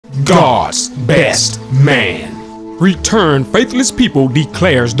God's best man. Return, faithless people,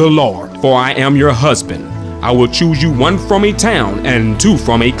 declares the Lord, for I am your husband. I will choose you one from a town and two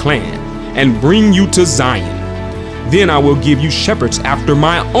from a clan, and bring you to Zion. Then I will give you shepherds after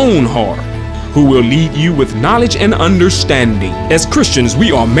my own heart, who will lead you with knowledge and understanding. As Christians,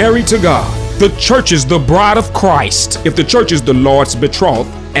 we are married to God. The church is the bride of Christ. If the church is the Lord's betrothed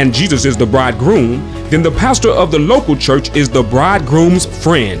and Jesus is the bridegroom, then the pastor of the local church is the bridegroom's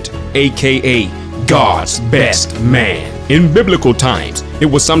friend, aka God's best man. In biblical times, it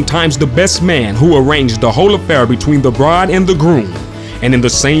was sometimes the best man who arranged the whole affair between the bride and the groom. And in the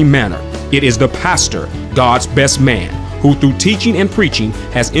same manner, it is the pastor, God's best man, who through teaching and preaching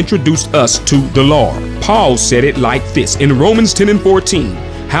has introduced us to the Lord. Paul said it like this in Romans 10:14.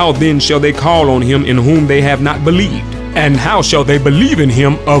 How then shall they call on him in whom they have not believed? And how shall they believe in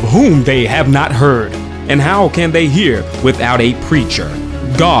him of whom they have not heard? And how can they hear without a preacher?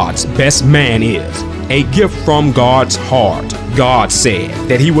 God's best man is a gift from God's heart. God said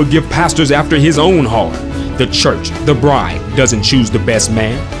that he will give pastors after his own heart. The church, the bride, doesn't choose the best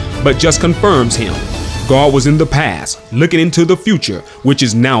man, but just confirms him. God was in the past, looking into the future, which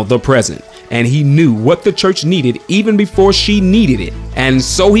is now the present. And he knew what the church needed even before she needed it. And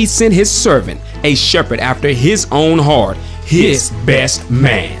so he sent his servant, a shepherd after his own heart, his best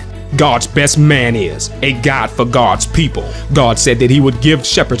man. God's best man is a guide for God's people. God said that he would give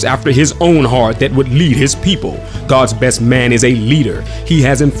shepherds after his own heart that would lead his people. God's best man is a leader. He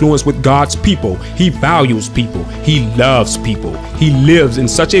has influence with God's people. He values people. He loves people. He lives in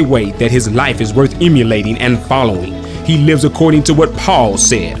such a way that his life is worth emulating and following. He lives according to what Paul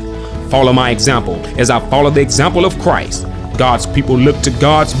said. Follow my example as I follow the example of Christ. God's people look to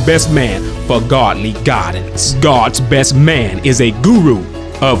God's best man for godly guidance. God's best man is a guru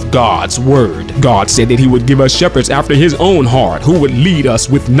of God's word. God said that he would give us shepherds after his own heart who would lead us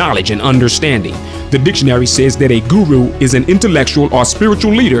with knowledge and understanding. The dictionary says that a guru is an intellectual or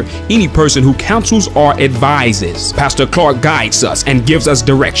spiritual leader, any person who counsels or advises. Pastor Clark guides us and gives us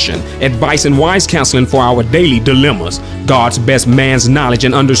direction, advice, and wise counseling for our daily dilemmas. God's best man's knowledge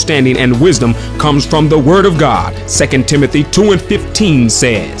and understanding and wisdom comes from the word of God. 2 Timothy 2:15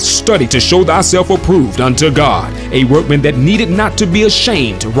 says, "Study to show thyself approved unto God, a workman that needed not to be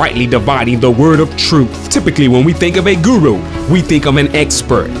ashamed, rightly dividing the word of truth." Typically, when we think of a guru, we think of an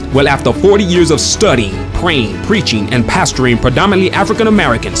expert. Well, after 40 years of studying, praying, preaching, and pastoring predominantly African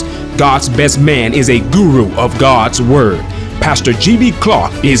Americans, God's best man is a guru of God's word. Pastor G.B.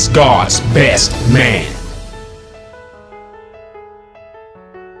 Clark is God's best man.